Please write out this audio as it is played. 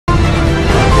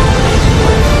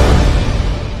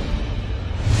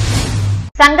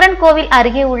சங்கரன்கோவில்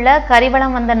அருகே உள்ள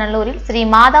கரிவளவந்தநல்லூரில் ஸ்ரீ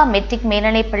மாதா மெட்ரிக்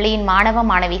மேல்நிலைப் பள்ளியின் மாணவ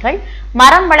மாணவிகள்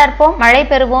மரம் வளர்ப்போம் மழை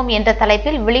பெறுவோம் என்ற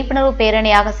தலைப்பில் விழிப்புணர்வு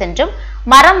பேரணியாக சென்றும்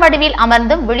மரம் வடிவில்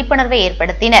அமர்ந்தும் விழிப்புணர்வை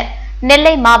ஏற்படுத்தினர்.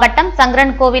 நெல்லை மாவட்டம்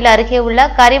சங்கரன்கோவில் அருகே உள்ள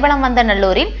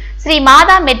கரிவளவந்தநல்லூரில் ஸ்ரீ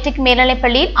மாதா மெட்ரிக் மேல்நிலைப்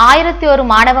பள்ளியில் 1001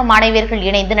 மாணவ மாணவியர்கள்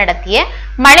இணைந்து நடத்திய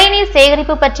மழைநீர்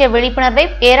சேகரிப்பு பற்றிய விழிப்புணர்வை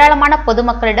ஏராளமான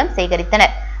பொதுமக்களிடம்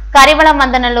சேகரித்தனர்.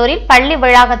 கரிவளவந்தநல்லூரில் பள்ளி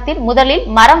வளாகத்தில் முதலில்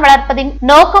மரம் வளர்ப்பதின்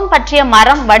நோக்கம் பற்றிய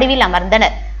மரம் வடிவில்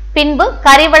அமர்ந்தனர். பின்பு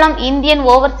கரிவளம் இந்தியன்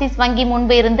ஓவர்சீஸ் வங்கி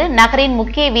முன்பு இருந்து நகரின்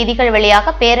முக்கிய வீதிகள்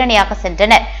வழியாக பேரணியாக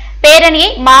சென்றனர். பேரணியை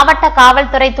மாவட்ட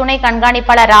காவல்துறை துணை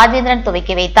கண்காணிப்பாளர் ராஜேந்திரன்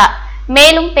துவக்கி வைத்தார்.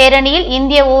 மேலும் பேரணியில்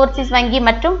இந்திய ஓவர்சீஸ் வங்கி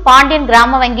மற்றும் பாண்டியன்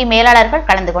கிராம வங்கி மேலாளர்கள்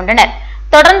கலந்து கொண்டனர்.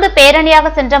 தொடர்ந்து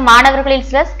பேரணியாக சென்ற மாணவர்களில்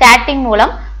சிலர் ஸ்கேட்டிங்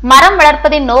மூலம் மரம்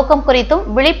வளர்ப்பதின் நோக்கம் குறித்தும்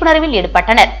விழிப்புணர்வில்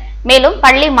ஈடுபட்டனர். மேலும்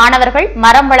பள்ளி மாணவர்கள்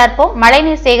மரம் வளர்ப்போம்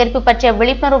மழைநீர் சேகரிப்பு பற்றிய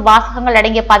விழிப்புணர்வு வாசகங்கள்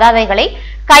அடங்கிய பதாதைகளை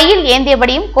கையில்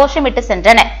ஏந்தியபடியும் கோஷமிட்டு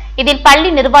சென்றனர். இதில் பள்ளி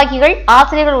நிர்வாகிகள்,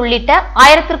 ஆசிரியர்கள் உள்ளிட்ட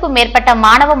 1000க்கும் மேற்பட்ட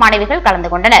மாணவ மாணவிகள்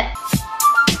கலந்து கொண்டனர்.